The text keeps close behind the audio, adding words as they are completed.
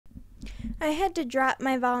I had to drop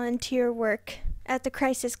my volunteer work at the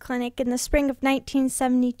crisis clinic in the spring of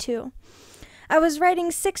 1972. I was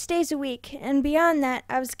writing 6 days a week, and beyond that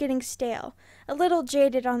I was getting stale, a little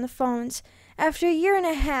jaded on the phones. After a year and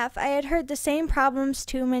a half, I had heard the same problems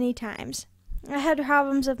too many times. I had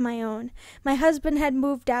problems of my own. My husband had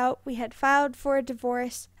moved out. We had filed for a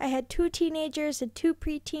divorce. I had 2 teenagers and 2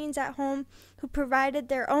 preteens at home who provided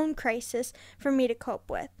their own crisis for me to cope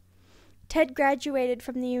with. Ted graduated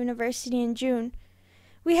from the university in June.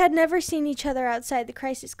 We had never seen each other outside the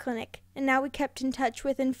crisis clinic, and now we kept in touch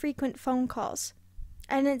with infrequent phone calls.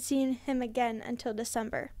 I didn't see him again until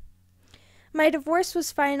December. My divorce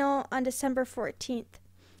was final on December 14th.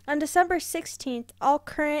 On December 16th, all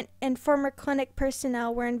current and former clinic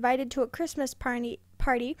personnel were invited to a Christmas party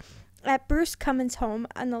at Bruce Cummins' home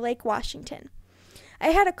on the Lake Washington. I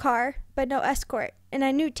had a car, but no escort, and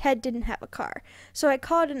I knew Ted didn't have a car, so I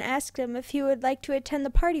called and asked him if he would like to attend the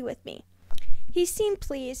party with me. He seemed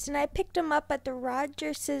pleased, and I picked him up at the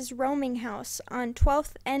Rogers' rooming house on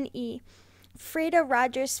 12th NE. Freda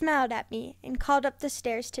Rogers smiled at me and called up the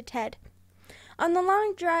stairs to Ted. On the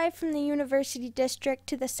long drive from the University District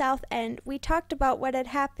to the South End, we talked about what had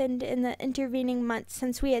happened in the intervening months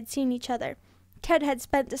since we had seen each other. Ted had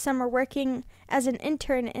spent the summer working as an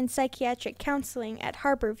intern in psychiatric counseling at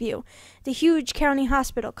Harborview, the huge county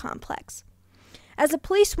hospital complex. As a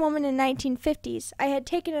policewoman in the 1950s, I had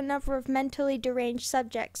taken a number of mentally deranged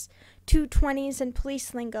subjects, 220s and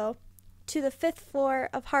police lingo, to the 5th floor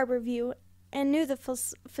of Harborview and knew the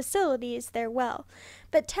facilities there well.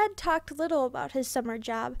 But Ted talked little about his summer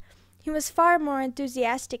job. He was far more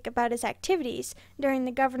enthusiastic about his activities during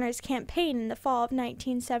the governor's campaign in the fall of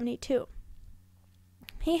 1972.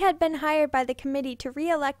 He had been hired by the committee to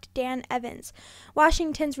re-elect Dan Evans,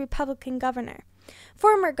 Washington's Republican governor.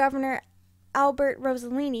 Former Governor Albert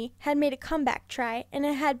Rossellini had made a comeback try, and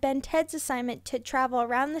it had been Ted's assignment to travel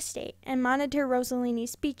around the state and monitor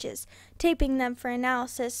Rossellini's speeches, taping them for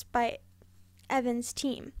analysis by Evans'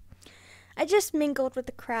 team. I just mingled with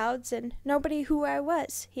the crowds, and nobody knew who I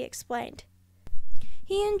was, he explained.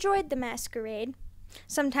 He enjoyed the masquerade,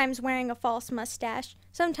 sometimes wearing a false mustache,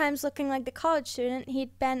 sometimes looking like the college student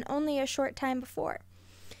he'd been only a short time before.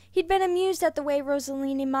 He'd been amused at the way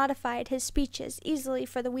Rossellini modified his speeches easily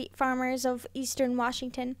for the wheat farmers of eastern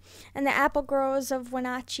Washington and the apple growers of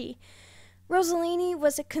Wenatchee. Rossellini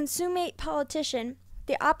was a consummate politician,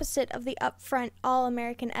 the opposite of the upfront,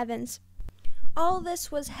 all-American Evans. All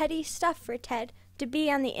this was heady stuff for Ted, to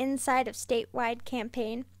be on the inside of statewide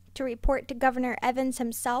campaign, to report to Governor Evans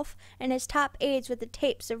himself and his top aides with the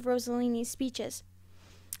tapes of Rossellini's speeches.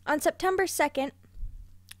 On September 2nd,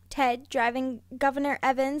 Ted, driving Governor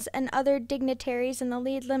Evans and other dignitaries in the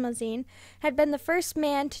lead limousine, had been the first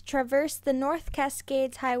man to traverse the North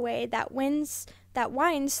Cascades Highway that winds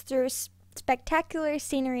through spectacular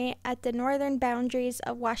scenery at the northern boundaries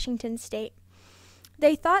of Washington state.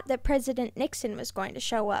 They thought that President Nixon was going to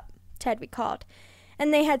show up, Ted recalled,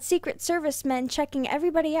 and they had Secret Service men checking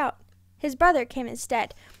everybody out. His brother came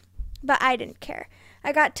instead, but I didn't care.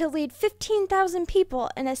 I got to lead 15,000 people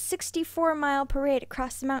in a 64-mile parade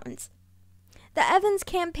across the mountains. The Evans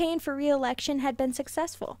campaign for re-election had been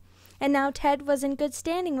successful, and now Ted was in good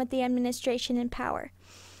standing with the administration in power.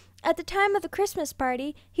 At the time of the Christmas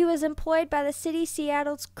party, he was employed by the city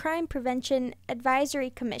Seattle's Crime Prevention Advisory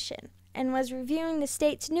Commission and was reviewing the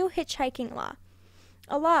state's new hitchhiking law,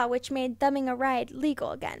 a law which made thumbing a ride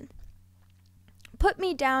legal again. Put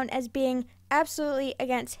me down as being absolutely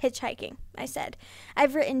against hitchhiking, I said.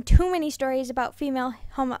 I've written too many stories about female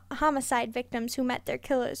homicide victims who met their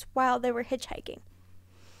killers while they were hitchhiking.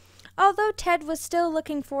 Although Ted was still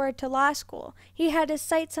looking forward to law school, he had his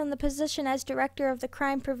sights on the position as director of the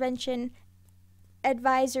Crime Prevention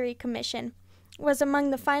Advisory Commission, was among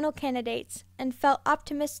the final candidates, and felt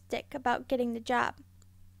optimistic about getting the job.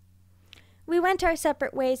 We went our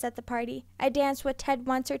separate ways at the party. I danced with Ted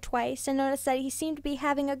once or twice and noticed that he seemed to be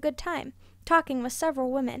having a good time, talking with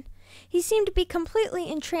several women. He seemed to be completely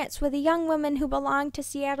entranced with a young woman who belonged to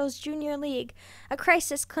Seattle's Junior League, a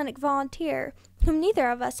crisis clinic volunteer, whom neither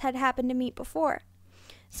of us had happened to meet before.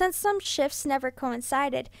 Since some shifts never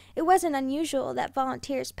coincided, it wasn't unusual that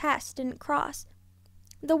volunteers' paths didn't cross.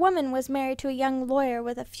 The woman was married to a young lawyer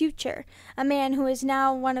with a future, a man who is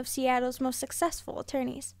now one of Seattle's most successful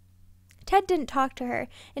attorneys. Ted didn't talk to her.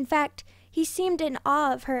 In fact, he seemed in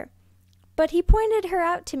awe of her. But he pointed her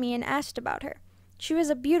out to me and asked about her. She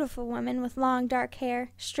was a beautiful woman with long dark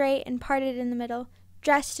hair, straight and parted in the middle,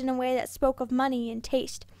 dressed in a way that spoke of money and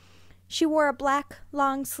taste. She wore a black,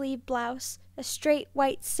 long-sleeved blouse, a straight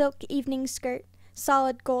white silk evening skirt,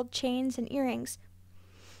 solid gold chains, and earrings.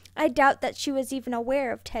 I doubt that she was even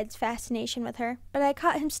aware of Ted's fascination with her, but I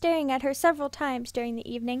caught him staring at her several times during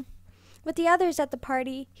the evening. With the others at the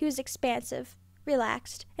party, he was expansive,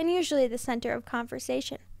 relaxed, and usually the center of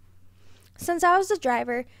conversation. Since I was the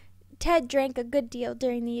driver, Ted drank a good deal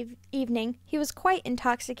during the evening. He was quite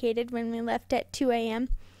intoxicated when we left at 2 a.m.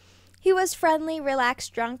 He was friendly,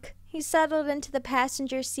 relaxed drunk. He settled into the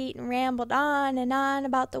passenger seat and rambled on and on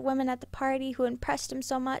about the women at the party who impressed him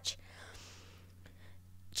so much.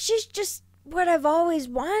 "She's just what I've always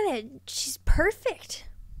wanted. She's perfect."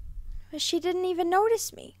 But she didn't even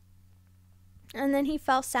notice me. And then he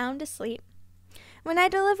fell sound asleep. When I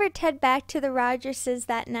delivered Ted back to the Rogerses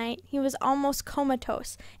that night, he was almost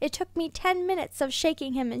comatose. It took me 10 minutes of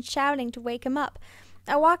shaking him and shouting to wake him up.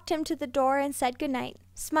 I walked him to the door and said goodnight,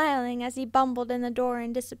 smiling as he bumbled in the door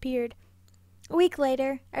and disappeared. A week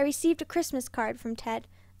later, I received a Christmas card from Ted.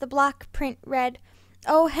 The block print read,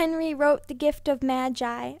 "O. Henry wrote The Gift of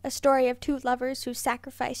Magi, a story of two lovers who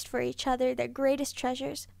sacrificed for each other their greatest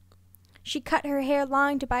treasures. She cut her hair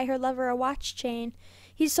long to buy her lover a watch chain.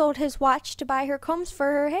 He sold his watch to buy her combs for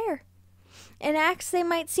her hair. In acts they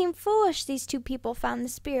might seem foolish, these two people found the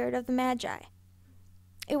spirit of the Magi."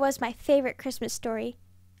 It was my favorite Christmas story.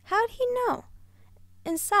 How'd he know?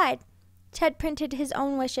 Inside, Ted printed his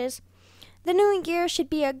own wishes. The new year should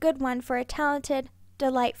be a good one for a talented,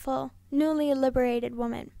 delightful, newly liberated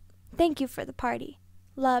woman. Thank you for the party.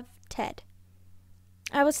 Love, Ted.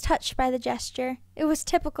 I was touched by the gesture. It was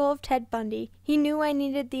typical of Ted Bundy. He knew I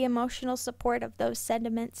needed the emotional support of those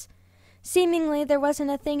sentiments. Seemingly, there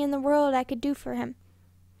wasn't a thing in the world I could do for him.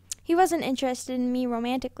 He wasn't interested in me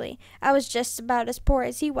romantically. I was just about as poor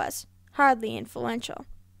as he was, hardly influential.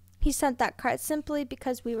 He sent that card simply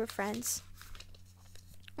because we were friends.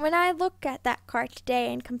 When I look at that card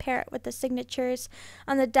today and compare it with the signatures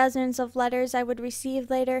on the dozens of letters I would receive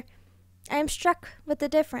later, I am struck with the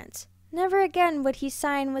difference. Never again would he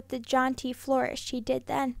sign with the jaunty flourish he did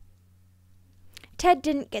then. Ted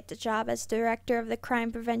didn't get the job as director of the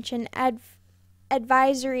Crime Prevention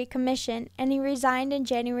Advisory Commission, and he resigned in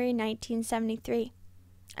January 1973.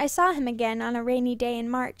 I saw him again on a rainy day in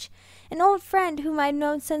March, an old friend whom I'd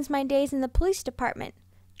known since my days in the police department,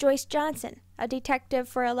 Joyce Johnson, a detective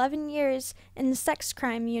for 11 years in the sex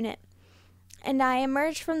crime unit. And I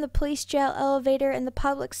emerged from the police jail elevator in the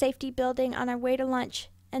public safety building on our way to lunch,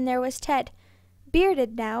 and there was Ted.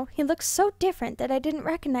 Bearded now, he looked so different that I didn't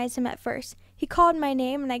recognize him at first. He called my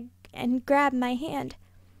name and grabbed my hand.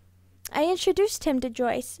 I introduced him to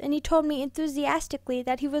Joyce, and he told me enthusiastically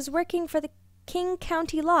that he was working for the King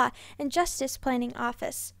County Law and Justice Planning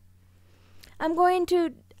Office. I'm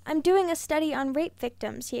doing a study on rape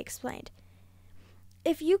victims," he explained.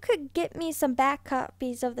 "If you could get me some back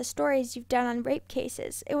copies of the stories you've done on rape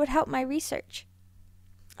cases, it would help my research."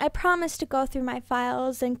 I promised to go through my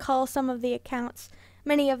files and cull some of the accounts,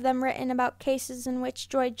 many of them written about cases in which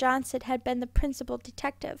Joy Johnson had been the principal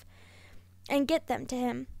detective, and get them to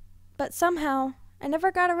him. But somehow, I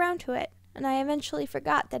never got around to it, and I eventually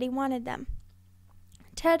forgot that he wanted them.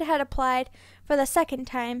 Ted had applied for the second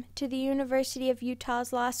time to the University of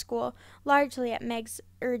Utah's law school, largely at Meg's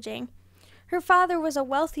urging. Her father was a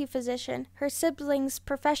wealthy physician, her siblings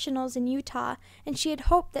professionals in Utah, and she had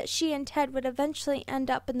hoped that she and Ted would eventually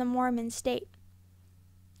end up in the Mormon state.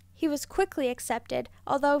 He was quickly accepted,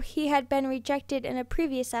 although he had been rejected in a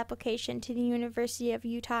previous application to the University of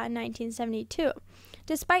Utah in 1972,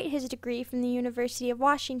 despite his degree from the University of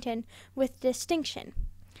Washington with distinction.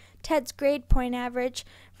 Ted's grade point average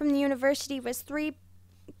from the university was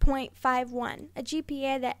 3.51, a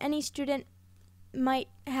GPA that any student might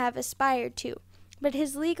have aspired to, but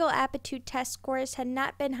his legal aptitude test scores had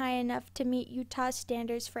not been high enough to meet Utah's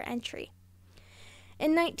standards for entry.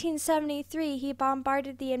 In 1973, he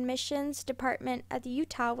bombarded the admissions department at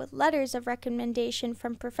Utah with letters of recommendation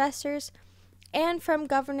from professors and from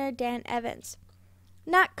Governor Dan Evans.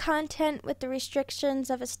 Not content with the restrictions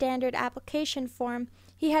of a standard application form,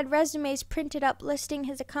 he had resumes printed up listing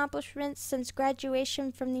his accomplishments since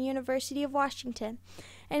graduation from the University of Washington,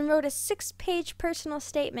 and wrote a 6-page personal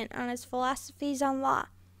statement on his philosophies on law.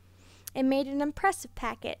 It made an impressive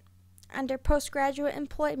packet. Under postgraduate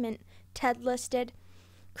employment, Ted listed,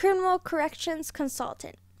 "Criminal Corrections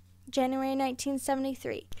Consultant, January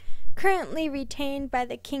 1973. Currently retained by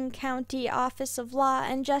the King County Office of Law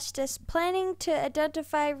and Justice, planning to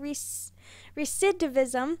identify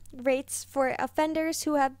recidivism rates for offenders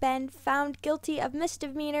who have been found guilty of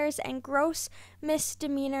misdemeanors and gross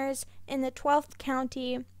misdemeanors in the 12th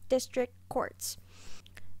County District Courts.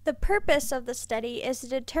 The purpose of the study is to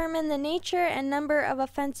determine the nature and number of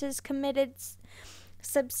offenses committed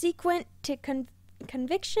subsequent to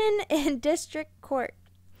conviction in district court.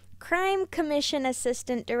 Crime Commission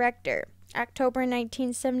Assistant Director, October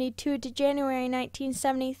 1972 to January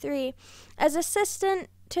 1973, as assistant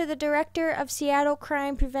to the director of Seattle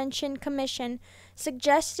Crime Prevention Commission,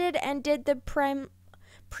 suggested and did the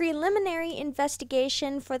preliminary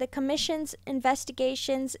investigation for the commission's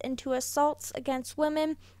investigations into assaults against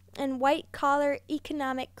women and white-collar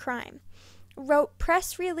economic crime, wrote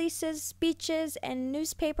press releases, speeches, and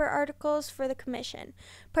newspaper articles for the commission,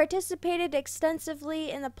 participated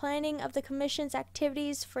extensively in the planning of the commission's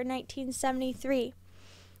activities for 1973.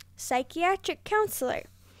 Psychiatric counselor,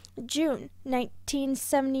 June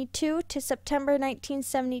 1972 to September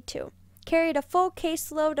 1972. Carried a full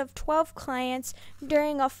caseload of 12 clients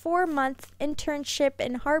during a 4-month internship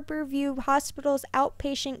in Harborview Hospital's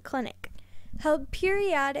outpatient clinic. Held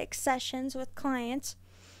periodic sessions with clients,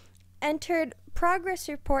 entered progress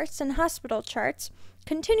reports and hospital charts,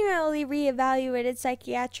 continually reevaluated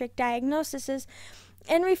psychiatric diagnoses,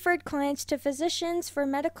 and referred clients to physicians for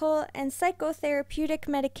medical and psychotherapeutic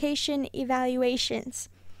medication evaluations.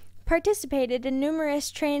 Participated in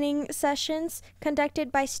numerous training sessions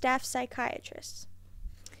conducted by staff psychiatrists.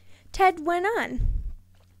 Ted went on.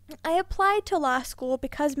 I applied to law school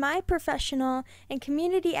because my professional and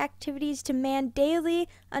community activities demand daily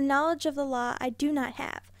a knowledge of the law I do not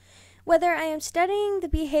have. Whether I am studying the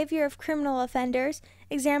behavior of criminal offenders,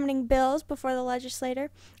 examining bills before the legislature,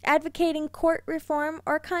 advocating court reform,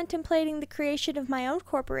 or contemplating the creation of my own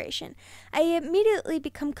corporation, I immediately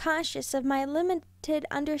become conscious of my limited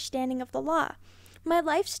understanding of the law. My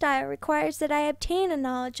lifestyle requires that I obtain a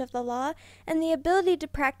knowledge of the law and the ability to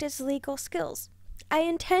practice legal skills. I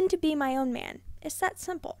intend to be my own man. It's that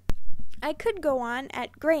simple. I could go on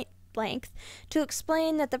at great length to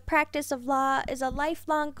explain that the practice of law is a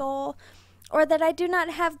lifelong goal, or that I do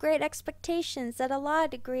not have great expectations that a law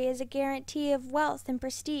degree is a guarantee of wealth and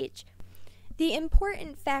prestige. The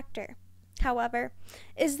important factor, however,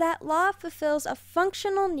 is that law fulfills a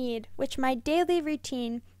functional need which my daily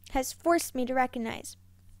routine has forced me to recognize.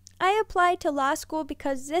 I apply to law school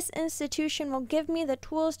because this institution will give me the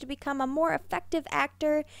tools to become a more effective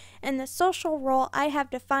actor in the social role I have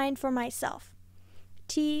defined for myself.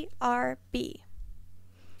 TRB.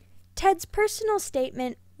 Ted's personal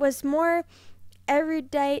statement was more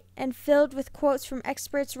erudite and filled with quotes from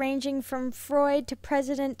experts ranging from Freud to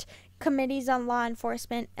President Committees on Law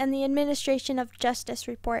Enforcement and the Administration of Justice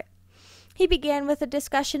report. He began with a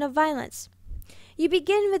discussion of violence. You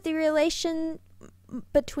begin with the relation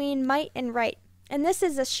between might and right, and this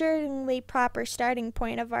is assuredly proper starting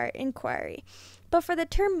point of our inquiry. But for the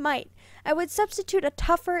term might, I would substitute a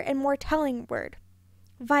tougher and more telling word: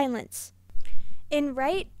 violence. In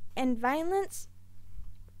right and violence,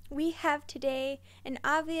 we have today an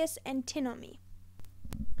obvious antinomy.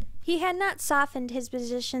 He had not softened his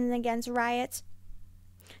position against riots,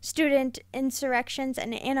 student insurrections,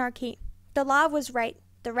 and anarchy. The law was right,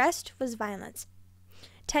 the rest was violence.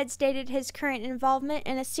 Ted stated his current involvement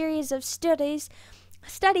in a series of studies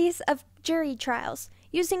of jury trials,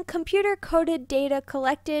 using computer-coded data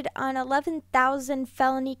collected on 11,000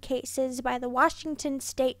 felony cases by the Washington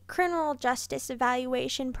State Criminal Justice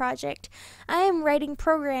Evaluation Project. I am writing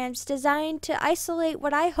programs designed to isolate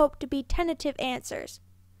what I hope to be tentative answers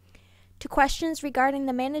to questions regarding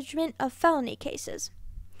the management of felony cases.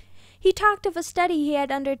 He talked of a study he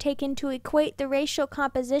had undertaken to equate the racial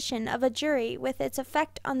composition of a jury with its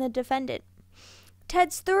effect on the defendant.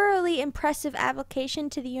 Ted's thoroughly impressive application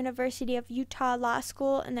to the University of Utah Law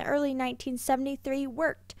School in the early 1973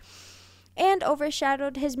 worked, and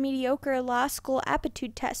overshadowed his mediocre law school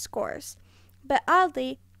aptitude test scores. But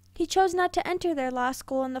oddly, he chose not to enter their law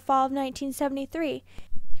school in the fall of 1973,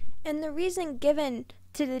 and the reason given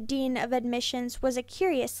to the dean of admissions was a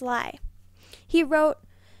curious lie. He wrote,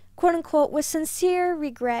 quote-unquote, with sincere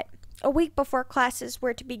regret, a week before classes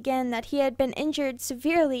were to begin, that he had been injured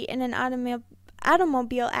severely in an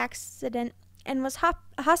automobile accident and was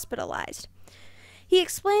hospitalized. He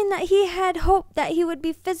explained that he had hoped that he would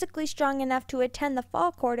be physically strong enough to attend the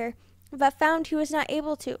fall quarter, but found he was not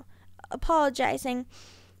able to, apologizing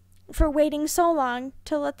for waiting so long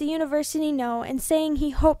to let the university know and saying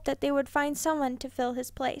he hoped that they would find someone to fill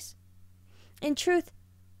his place. In truth,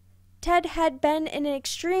 Ted had been in an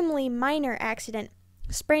extremely minor accident,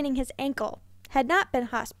 spraining his ankle, had not been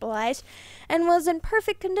hospitalized, and was in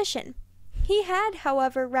perfect condition. He had,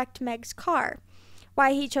 however, wrecked Meg's car.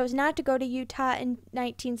 Why he chose not to go to Utah in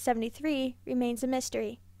 1973 remains a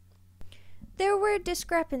mystery. There were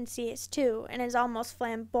discrepancies, too, in his almost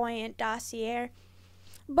flamboyant dossier.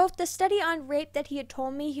 Both the study on rape that he had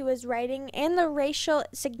told me he was writing and the racial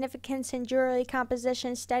significance in jury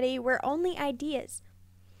composition study were only ideas.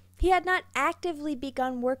 He had not actively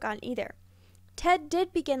begun work on either. Ted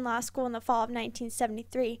did begin law school in the fall of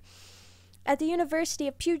 1973 at the University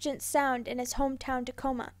of Puget Sound in his hometown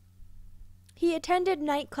Tacoma. He attended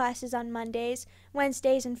night classes on Mondays,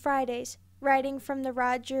 Wednesdays, and Fridays, riding from the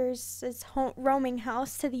Rogers' roaming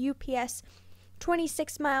house to the UPS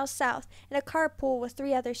 26 miles south in a carpool with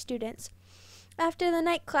 3 other students. After the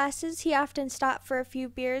night classes, he often stopped for a few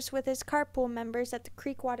beers with his carpool members at the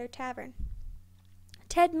Creekwater Tavern.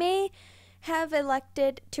 Ted may have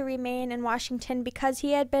elected to remain in Washington because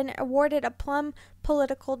he had been awarded a plum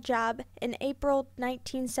political job in April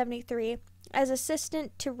 1973 as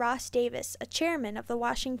assistant to Ross Davis, a chairman of the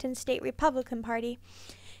Washington State Republican Party.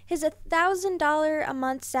 His $1,000 a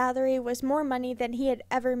month salary was more money than he had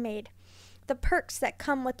ever made. The perks that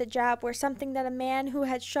come with the job were something that a man who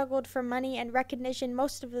had struggled for money and recognition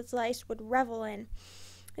most of his life would revel in.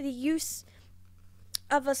 The use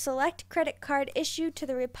of a select credit card issued to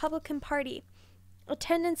the Republican Party,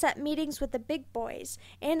 attendance at meetings with the big boys,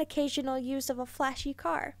 and occasional use of a flashy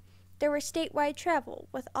car. There were statewide travel,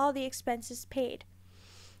 with all the expenses paid.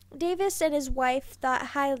 Davis and his wife thought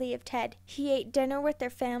highly of Ted. He ate dinner with their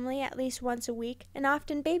family at least once a week and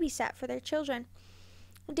often babysat for their children.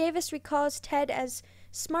 Davis recalls Ted as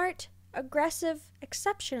smart, aggressive,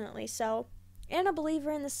 exceptionally so, and a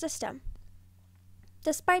believer in the system.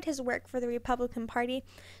 Despite his work for the Republican Party,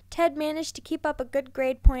 Ted managed to keep up a good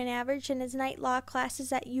grade point average in his night law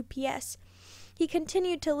classes at UPS. He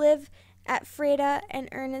continued to live at Freda and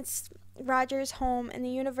Ernest Rogers' home in the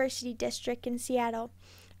University District in Seattle.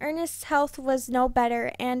 Ernest's health was no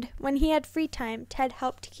better, and when he had free time, Ted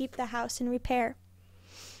helped to keep the house in repair.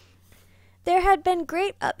 There had been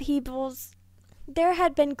great upheavals in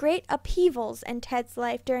Ted's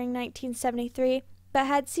life during 1973, but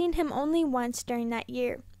had seen him only once during that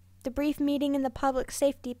year, the brief meeting in the Public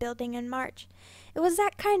Safety Building in March. It was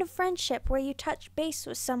that kind of friendship where you touch base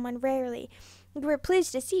with someone rarely. You were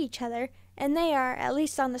pleased to see each other, and they are, at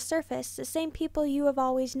least on the surface, the same people you have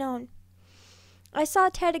always known. I saw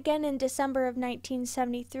Ted again in December of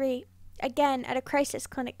 1973, again at a crisis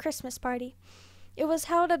clinic Christmas party. It was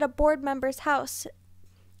held at a board member's house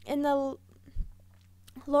in the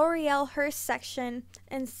L'Oreal Hearst section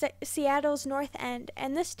in Seattle's North End,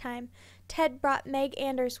 and this time Ted brought Meg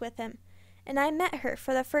Anders with him, and I met her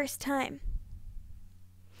for the first time.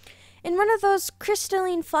 In one of those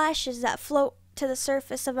crystalline flashes that float to the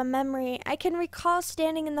surface of a memory, I can recall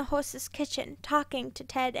standing in the hostess' kitchen, talking to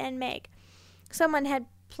Ted and Meg. Someone had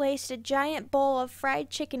placed a giant bowl of fried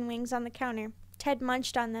chicken wings on the counter. Ted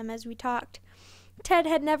munched on them as we talked. Ted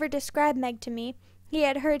had never described Meg to me. He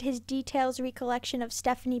had heard his detailed recollection of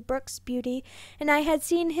Stephanie Brooks' beauty, and I had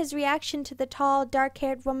seen his reaction to the tall,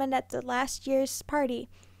 dark-haired woman at the last year's party.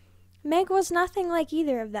 Meg was nothing like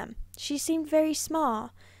either of them. She seemed very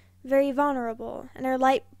small, very vulnerable, and her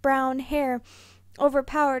light brown hair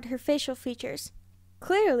overpowered her facial features.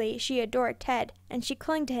 Clearly, she adored Ted, and she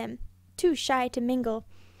clung to him, too shy to mingle.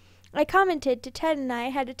 I commented to Ted and I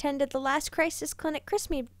had attended the last crisis clinic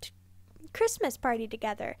Christmas party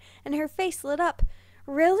together, and her face lit up.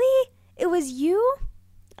 "Really? It was you?"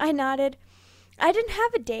 I nodded. I didn't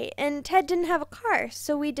have a date, and Ted didn't have a car,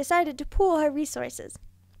 so we decided to pool our resources.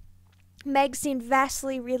 Meg seemed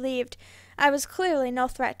vastly relieved. I was clearly no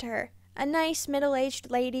threat to her. A nice, middle-aged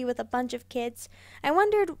lady with a bunch of kids. I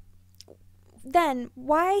wondered then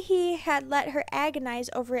why he had let her agonize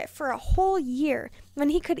over it for a whole year, when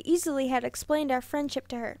he could easily have explained our friendship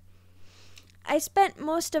to her. I spent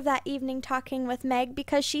most of that evening talking with Meg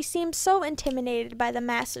because she seemed so intimidated by the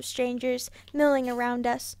mass of strangers milling around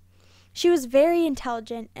us. She was very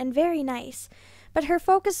intelligent and very nice, but her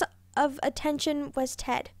focus of attention was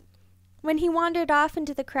Ted. When he wandered off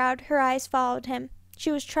into the crowd, her eyes followed him.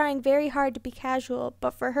 She was trying very hard to be casual,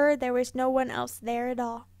 but for her there was no one else there at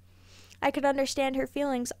all. I could understand her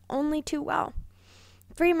feelings only too well.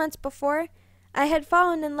 3 months before, I had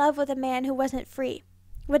fallen in love with a man who wasn't free,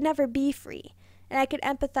 would never be free, and I could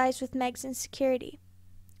empathize with Meg's insecurity.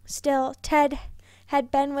 Still, Ted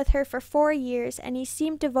had been with her for 4 years, and he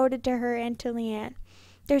seemed devoted to her and to Leanne.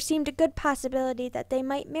 There seemed a good possibility that they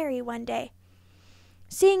might marry one day.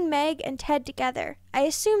 Seeing Meg and Ted together, I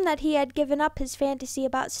assumed that he had given up his fantasy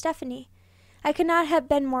about Stephanie. I could not have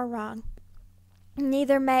been more wrong.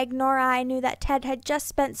 Neither Meg nor I knew that Ted had just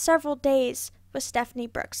spent several days with Stephanie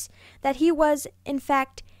Brooks, that he was, in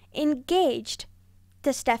fact, engaged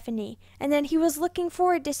to Stephanie, and that he was looking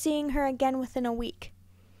forward to seeing her again within a week.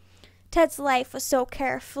 Ted's life was so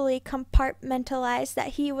carefully compartmentalized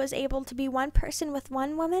that he was able to be one person with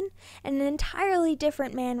one woman and an entirely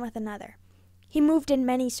different man with another. He moved in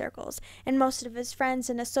many circles, and most of his friends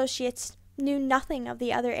and associates knew nothing of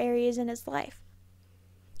the other areas in his life.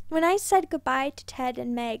 When I said goodbye to Ted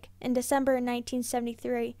and Meg in December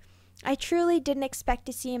 1973, I truly didn't expect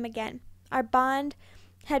to see him again. Our bond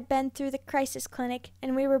had been through the crisis clinic,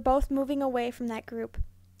 and we were both moving away from that group.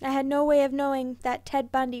 I had no way of knowing that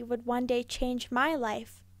Ted Bundy would one day change my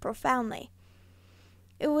life profoundly.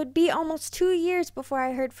 It would be almost 2 years before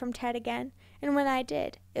I heard from Ted again, and when I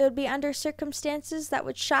did, it would be under circumstances that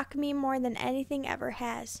would shock me more than anything ever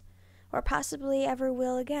has, or possibly ever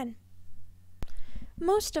will again.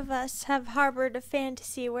 Most of us have harbored a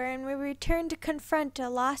fantasy wherein we return to confront a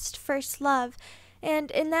lost first love, and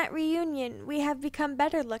in that reunion we have become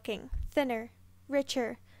better looking, thinner,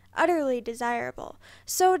 richer, utterly desirable,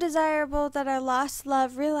 so desirable that our lost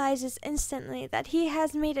love realizes instantly that he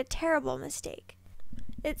has made a terrible mistake.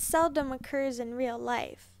 It seldom occurs in real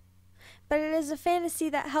life, but it is a fantasy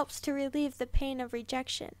that helps to relieve the pain of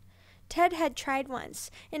rejection. Ted had tried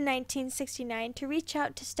once, in 1969, to reach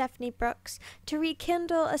out to Stephanie Brooks to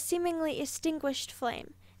rekindle a seemingly extinguished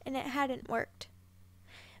flame, and it hadn't worked.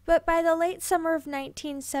 But by the late summer of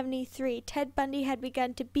 1973, Ted Bundy had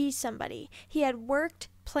begun to be somebody. He had worked,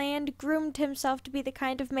 planned, groomed himself to be the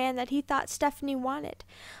kind of man that he thought Stephanie wanted.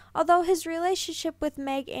 Although his relationship with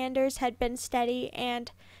Meg Anders had been steady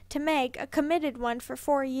and, to Meg, a committed one for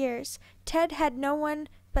 4 years, Ted had no one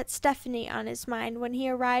but Stephanie on his mind when he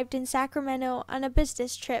arrived in Sacramento on a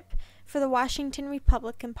business trip for the Washington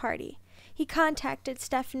Republican Party. He contacted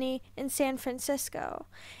Stephanie in San Francisco,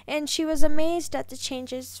 and she was amazed at the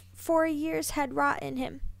changes 4 years had wrought in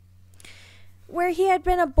him. Where he had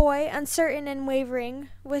been a boy, uncertain and wavering,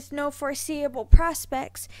 with no foreseeable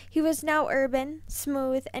prospects, he was now urban,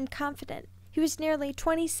 smooth, and confident. He was nearly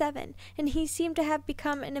 27, and he seemed to have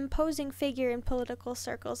become an imposing figure in political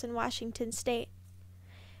circles in Washington state.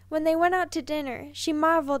 When they went out to dinner, she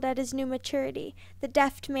marveled at his new maturity, the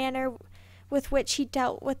deft manner with which he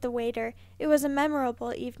dealt with the waiter. It was a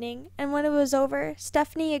memorable evening, and when it was over,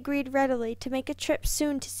 Stephanie agreed readily to make a trip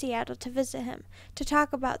soon to Seattle to visit him, to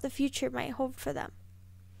talk about the future might hold for them.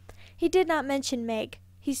 He did not mention Meg.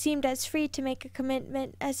 He seemed as free to make a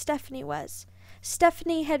commitment as Stephanie was.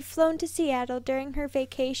 Stephanie had flown to Seattle during her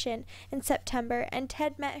vacation in September, and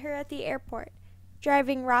Ted met her at the airport,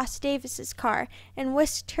 driving Ross Davis's car, and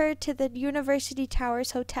whisked her to the University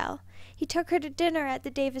Towers Hotel. He took her to dinner at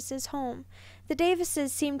the Davises' home. The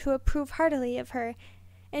Davises seemed to approve heartily of her,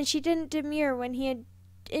 and she didn't demur when he had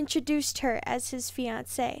introduced her as his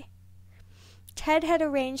fiancée. Ted had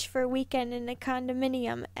arranged for a weekend in a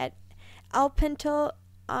condominium at El Pinto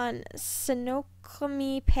on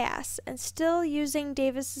Snoqualmie Pass, and still using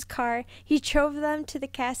Davis's car, he drove them to the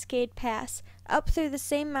Cascade Pass, up through the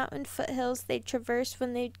same mountain foothills they'd traversed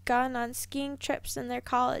when they'd gone on skiing trips in their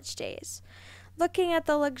college days. Looking at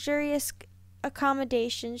the luxurious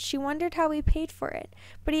accommodations, she wondered how he paid for it,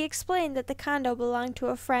 but he explained that the condo belonged to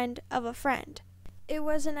a friend of a friend. It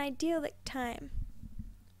was an idyllic time.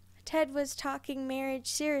 Ted was talking marriage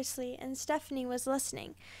seriously, and Stephanie was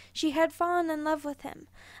listening. She had fallen in love with him,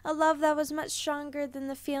 a love that was much stronger than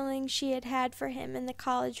the feeling she had had for him in the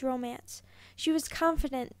college romance. She was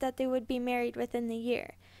confident that they would be married within the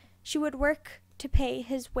year. She would work to pay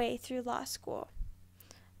his way through law school.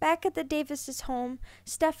 Back at the Davises' home,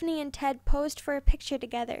 Stephanie and Ted posed for a picture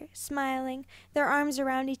together, smiling, their arms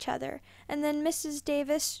around each other, and then Mrs.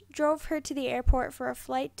 Davis drove her to the airport for a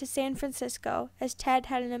flight to San Francisco, as Ted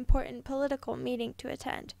had an important political meeting to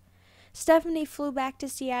attend. Stephanie flew back to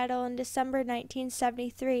Seattle in December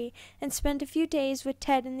 1973 and spent a few days with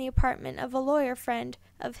Ted in the apartment of a lawyer friend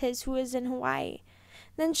of his who was in Hawaii.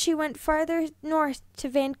 Then she went farther north to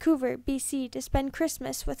Vancouver, BC, to spend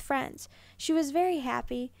Christmas with friends. She was very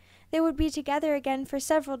happy. They would be together again for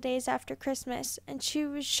several days after Christmas, and she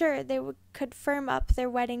was sure they could firm up their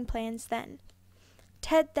wedding plans then.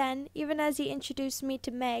 Ted then, even as he introduced me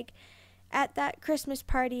to Meg at that Christmas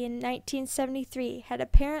party in 1973, had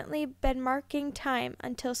apparently been marking time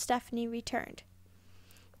until Stephanie returned.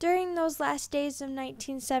 During those last days of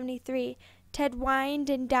 1973, Ted wined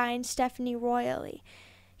and dined Stephanie royally.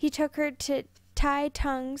 He took her to Tai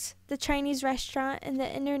Tung's, the Chinese restaurant in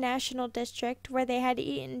the International District where they had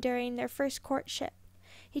eaten during their first courtship.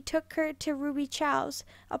 He took her to Ruby Chow's,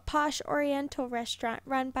 a posh Oriental restaurant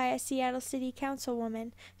run by a Seattle City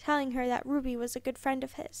Councilwoman, telling her that Ruby was a good friend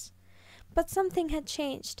of his. But something had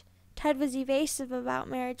changed. Ted was evasive about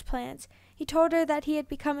marriage plans. He told her that he had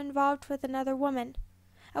become involved with another woman,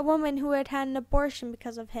 a woman who had had an abortion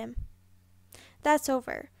because of him. That's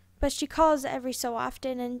over, but she calls every so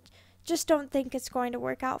often and just don't think it's going to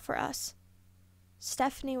work out for us.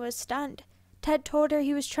 Stephanie was stunned. Ted told her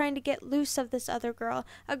he was trying to get loose of this other girl,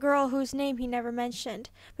 a girl whose name he never mentioned,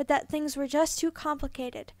 but that things were just too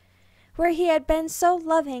complicated. Where he had been so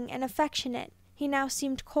loving and affectionate, he now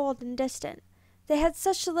seemed cold and distant. They had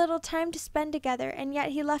such little time to spend together, and yet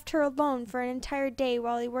he left her alone for an entire day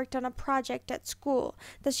while he worked on a project at school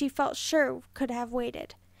that she felt sure could have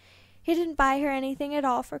waited. He didn't buy her anything at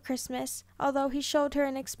all for Christmas, although he showed her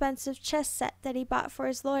an expensive chess set that he bought for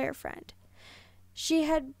his lawyer friend. She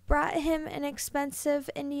had brought him an expensive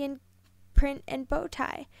Indian print and bow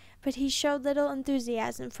tie, but he showed little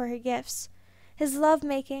enthusiasm for her gifts. His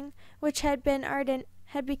love-making, which had been ardent,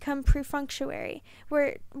 had become perfunctory,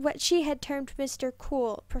 where what she had termed Mr.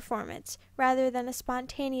 Cool performance, rather than a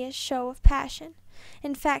spontaneous show of passion.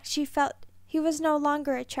 In fact, she felt he was no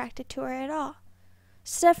longer attracted to her at all.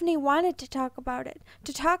 Stephanie wanted to talk about it,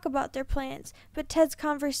 to talk about their plans, but Ted's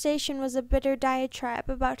conversation was a bitter diatribe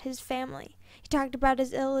about his family. He talked about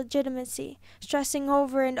his illegitimacy, stressing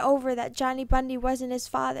over and over that Johnny Bundy wasn't his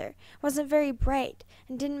father, wasn't very bright,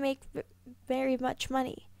 and didn't make very much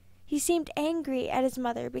money. He seemed angry at his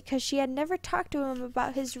mother because she had never talked to him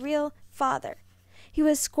about his real father. He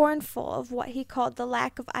was scornful of what he called the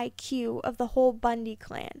lack of IQ of the whole Bundy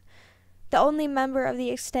clan. The only member of the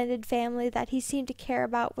extended family that he seemed to care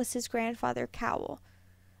about was his grandfather Cowell.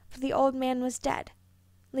 But the old man was dead,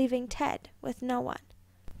 leaving Ted with no one.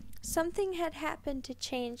 Something had happened to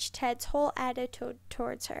change Ted's whole attitude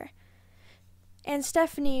towards her. And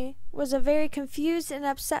Stephanie was a very confused and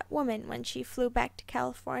upset woman when she flew back to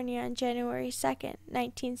California on January 2nd,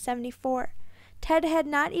 1974. Ted had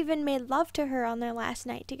not even made love to her on their last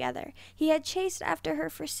night together. He had chased after her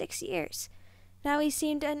for 6 years. Now he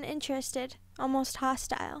seemed uninterested, almost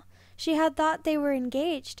hostile. She had thought they were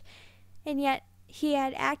engaged, and yet he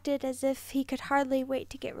had acted as if he could hardly wait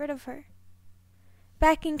to get rid of her.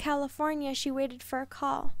 Back in California, she waited for a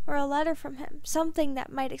call or a letter from him, something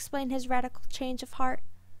that might explain his radical change of heart.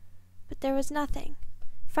 But there was nothing.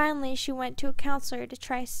 Finally, she went to a counselor to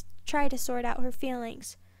try to sort out her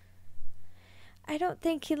feelings. "I don't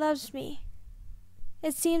think he loves me.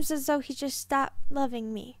 It seems as though he just stopped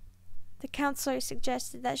loving me." The counselor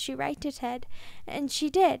suggested that she write to Ted, and she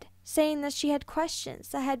did, saying that she had questions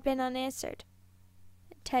that had been unanswered.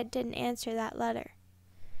 Ted didn't answer that letter.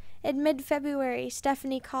 In mid-February,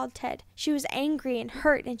 Stephanie called Ted. She was angry and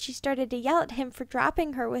hurt, and she started to yell at him for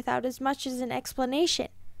dropping her without as much as an explanation.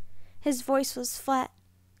 His voice was flat,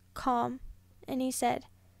 calm, and he said,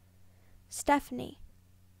 "Stephanie,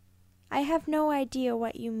 I have no idea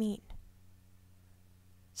what you mean."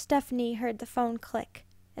 Stephanie heard the phone click,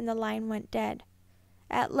 and the line went dead.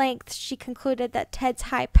 At length, she concluded that Ted's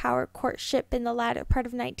high-power courtship in the latter part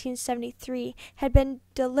of 1973 had been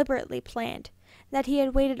deliberately planned, that he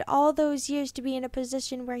had waited all those years to be in a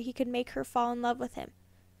position where he could make her fall in love with him,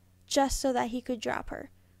 just so that he could drop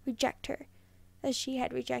her, reject her, as she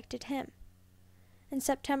had rejected him. In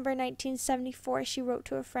September 1974, she wrote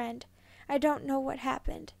to a friend, "I don't know what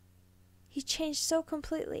happened. He changed so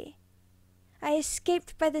completely. I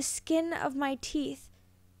escaped by the skin of my teeth.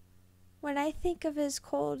 When I think of his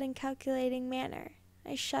cold and calculating manner,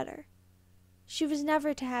 I shudder." She was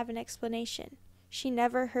never to have an explanation. She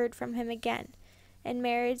never heard from him again, and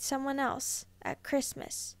married someone else at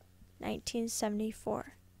Christmas,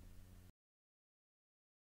 1974.